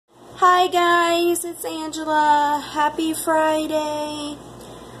Hi guys, it's Angela. Happy Friday.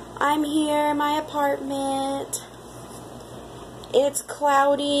 I'm here in my apartment. It's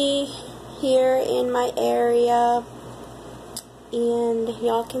cloudy here in my area, and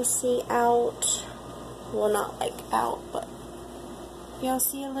y'all can see out. Well, not like out, but y'all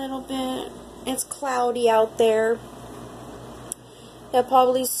see a little bit. It's cloudy out there. It'll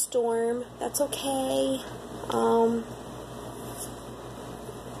probably storm. That's okay.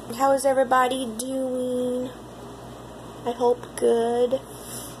 How is everybody doing? I hope good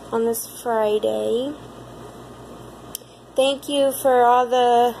on this Friday. Thank you for all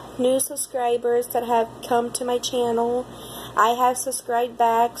the new subscribers that have come to my channel. I have subscribed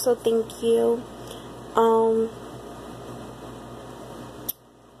back, so thank you.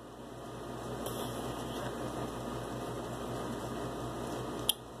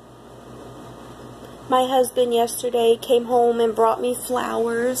 My husband yesterday came home and brought me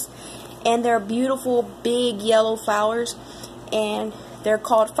flowers, and they're beautiful big yellow flowers, and they're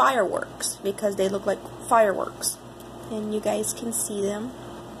called fireworks because they look like fireworks, and you guys can see them.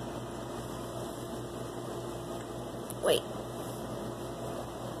 Wait,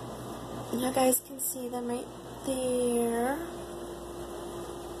 you guys can see them right there.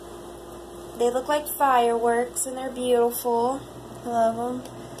 They look like fireworks, and they're beautiful. I love them.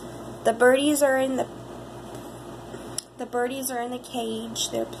 The birdies are in the cage.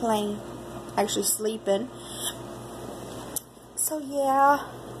 They're playing, actually sleeping. So yeah,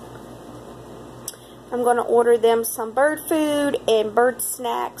 I'm gonna order them some bird food and bird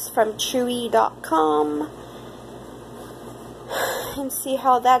snacks from Chewy.com and see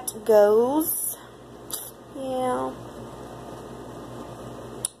how that goes. Yeah.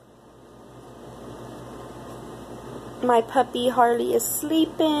 My puppy Harley is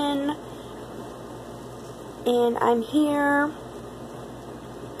sleeping, and I'm here.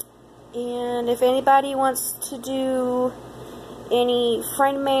 And if anybody wants to do any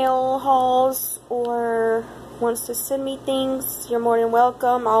friend mail hauls or wants to send me things, you're more than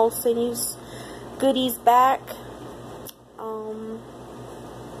welcome. I'll send you goodies back.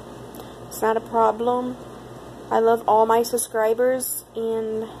 It's not a problem. I love all my subscribers,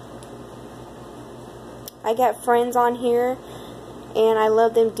 and I got friends on here, and I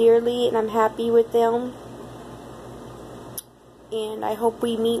love them dearly, and I'm happy with them. And I hope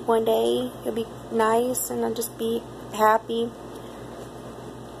we meet one day. It'll be nice, and I'll just be happy.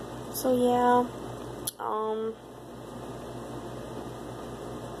 So yeah,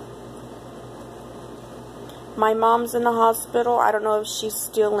 my mom's in the hospital. I don't know if she's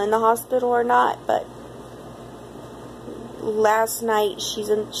still in the hospital or not, but last night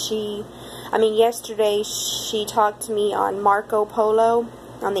yesterday she talked to me on Marco Polo,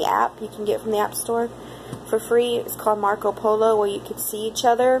 on the app you can get from the App Store for free. It's called Marco Polo, where you can see each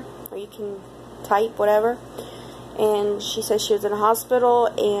other, or you can type, whatever. And she said she was in a hospital,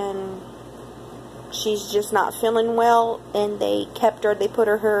 and she's just not feeling well, and they put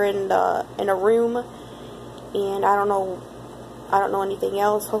her in a room, and I don't know anything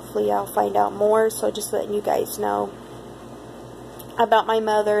else. Hopefully I'll find out more, so just letting you guys know about my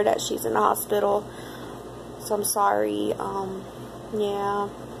mother, that she's in the hospital. So I'm sorry. Yeah.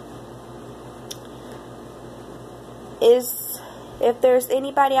 If there's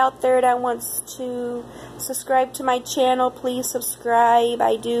anybody out there that wants to subscribe to my channel, please subscribe.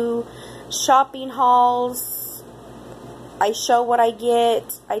 I do shopping hauls. I show what I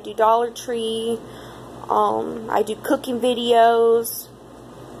get. I do Dollar Tree. I do cooking videos.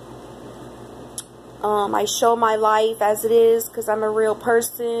 I show my life as it is, because I'm a real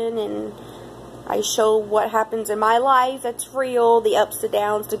person, and I show what happens in my life that's real, the ups, the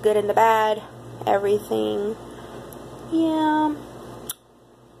downs, the good and the bad, everything. Yeah.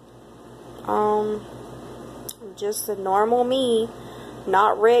 Just a normal me.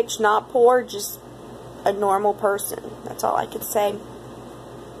 Not rich, not poor, just a normal person. That's all I could say.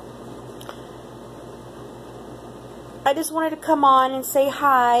 I just wanted to come on and say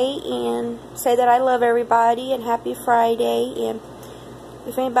hi and say that I love everybody and happy Friday. And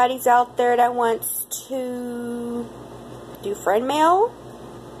if anybody's out there that wants to do friend mail,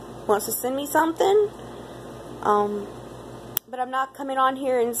 wants to send me something, but I'm not coming on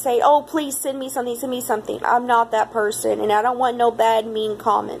here and say, oh, please send me something, send me something. I'm not that person, and I don't want no bad, mean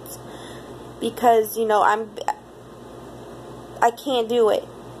comments, because, you know, I can't do it.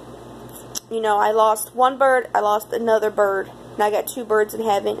 You know, I lost one bird, I lost another bird, and I got 2 birds in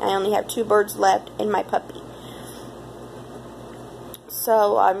heaven. I only have 2 birds left and my puppy.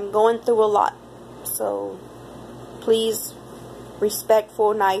 So I'm going through a lot. So please,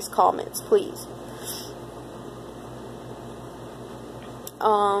 respectful, nice comments, please.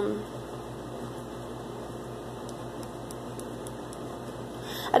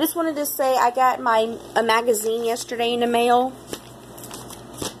 I just wanted to say I got a magazine yesterday in the mail.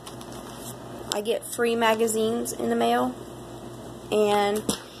 I get free magazines in the mail. And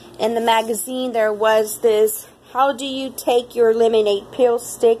in the magazine there was this, how do you take your lemonade pill,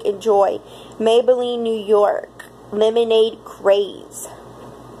 stick, enjoy? Maybelline, New York. Lemonade Craze.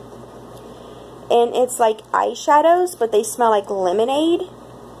 And it's like eyeshadows, but they smell like lemonade.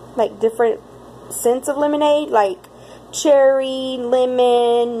 Like different scents of lemonade. Like cherry,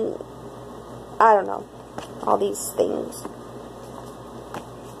 lemon, I don't know. All these things.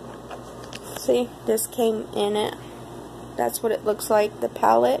 See, this came in it. That's what it looks like, the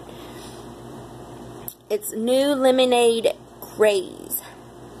palette. It's New Lemonade Craze.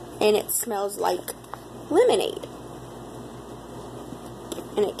 And it smells like lemonade.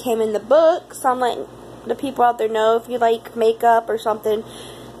 And it came in the book, so I'm letting the people out there know, if you like makeup or something,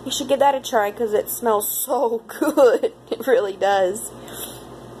 you should give that a try because it smells so good. It really does.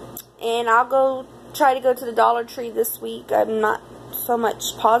 And I'll try to go to the Dollar Tree this week. I'm not so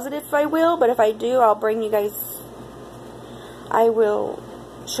much positive if I will, but if I do, I'll bring you guys, I will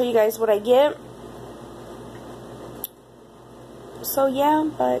show you guys what I get. So yeah,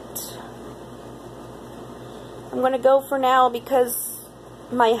 but I'm going to go for now because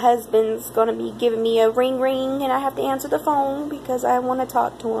my husband's going to be giving me a ring and I have to answer the phone because I want to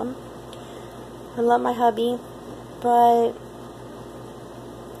talk to him. I love my hubby, but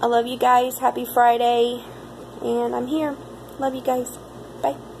I love you guys. Happy Friday, and I'm here. Love you guys.